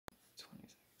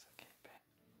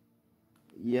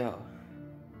Yo,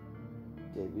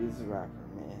 JB is a rapper,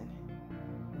 man.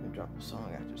 We drop a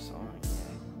song after song,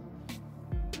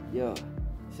 yeah. Yo,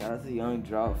 shout out to Young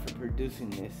Drought for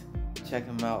producing this. Check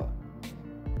him out.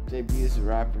 JB is a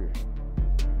rapper.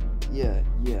 Yeah.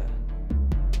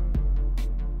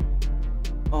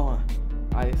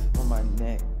 Ice on my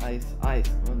neck, ice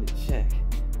on the check.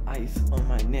 Ice on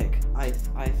my neck, ice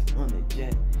on the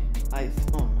jet. Ice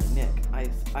on my neck,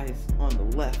 ice on the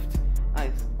left.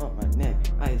 Ice on my neck,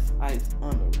 ice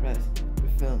on the rest. Been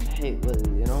feeling hate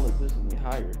lately, it only pushes me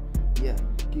higher. Yeah,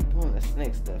 keep pulling that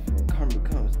snake stuff and then karma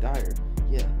becomes dire.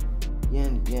 Yeah,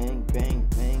 yin yang, bang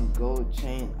bang, gold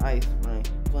chain, ice rain,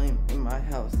 flame in my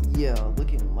house. Yeah,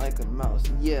 looking like a mouse.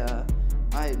 Yeah,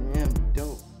 I am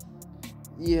dope.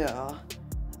 Yeah,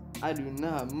 I do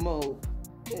not mope.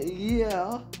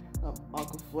 Yeah, I'm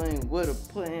Aqua Flame with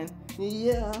a plan.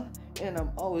 Yeah, and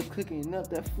I'm always cooking up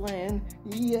that flan.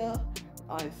 Yeah,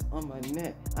 ice on my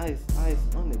neck, ice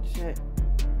on the jet.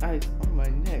 Ice on my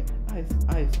neck, ice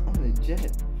on the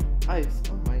jet. Ice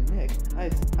on my neck,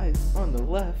 ice on the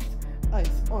left.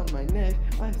 Ice on my neck,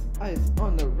 ice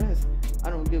on the rest. I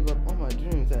don't give up on my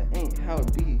dreams, that ain't how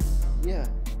it be. Yeah,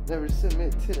 never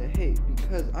submit to the hate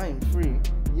because I am free.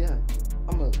 Yeah,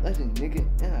 I'm a legend, nigga,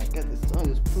 and I got this song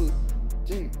as proof.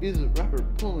 JB's a rapper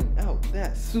pulling out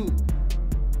that suit.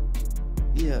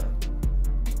 Yeah,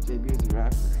 JB's a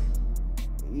rapper.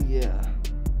 Yeah,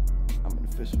 I'm an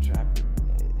official trapper.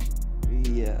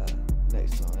 Yeah,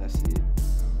 next song, that's it.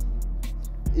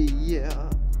 Yeah.